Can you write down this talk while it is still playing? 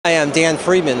Hi, I'm Dan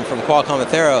Friedman from Qualcomm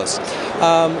Atheros.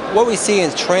 What we see in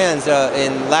trends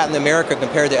in Latin America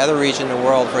compared to other regions in the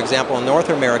world, for example in North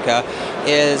America,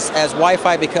 is as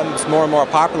Wi-Fi becomes more and more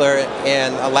popular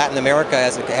in Latin America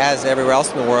as it has everywhere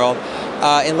else in the world,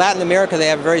 in Latin America they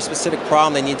have a very specific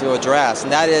problem they need to address,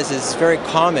 and that is it's very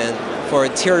common for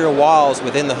interior walls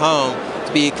within the home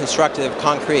to be constructed of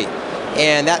concrete,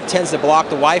 and that tends to block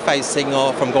the Wi-Fi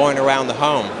signal from going around the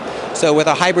home. So with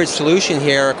a hybrid solution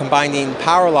here, combining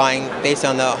power line based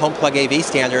on the Home Plug AV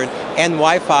standard and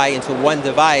Wi-Fi into one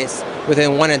device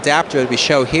within one adapter that we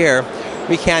show here,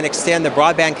 we can extend the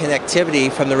broadband connectivity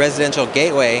from the residential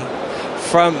gateway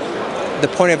from the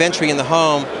point of entry in the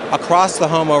home across the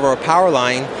home over a power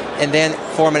line, and then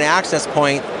form an access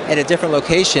point at a different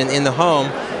location in the home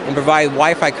and provide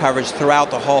Wi-Fi coverage throughout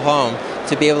the whole home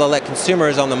to be able to let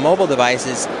consumers on the mobile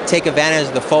devices take advantage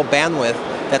of the full bandwidth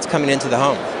that's coming into the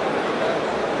home.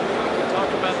 Talk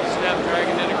about the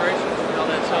Snapdragon integration, how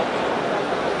that's helped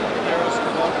Atheros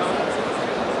and Qualcomm.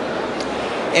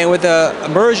 And with the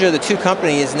merger of the two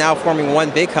companies now forming one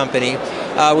big company,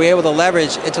 we're able to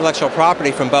leverage intellectual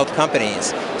property from both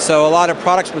companies. So a lot of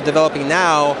products we're developing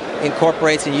now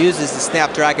incorporates and uses the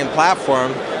Snapdragon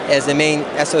platform as the main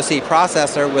SoC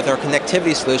processor with our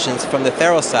connectivity solutions from the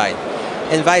Atheros side.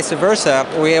 And vice versa,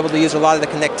 we're able to use a lot of the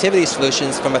connectivity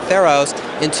solutions from Atheros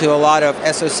into a lot of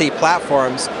SoC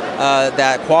platforms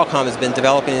that Qualcomm has been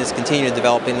developing and is continuing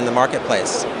developing in the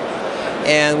marketplace.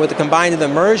 And with the combined of the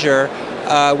merger,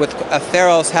 with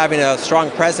Atheros having a strong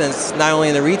presence not only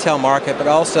in the retail market but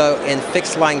also in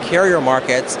fixed line carrier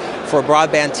markets for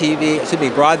broadband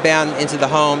broadband into the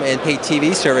home and paid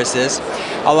TV services,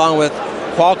 along with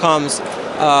Qualcomm's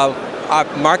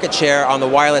market share on the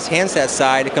wireless handset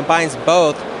side, it combines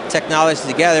both technologies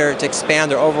together to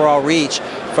expand their overall reach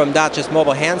from not just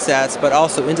mobile handsets but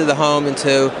also into the home,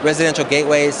 into residential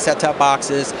gateways, set-top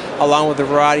boxes, along with a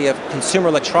variety of consumer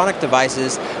electronic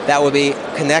devices that will be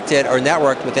connected or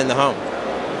networked within the home.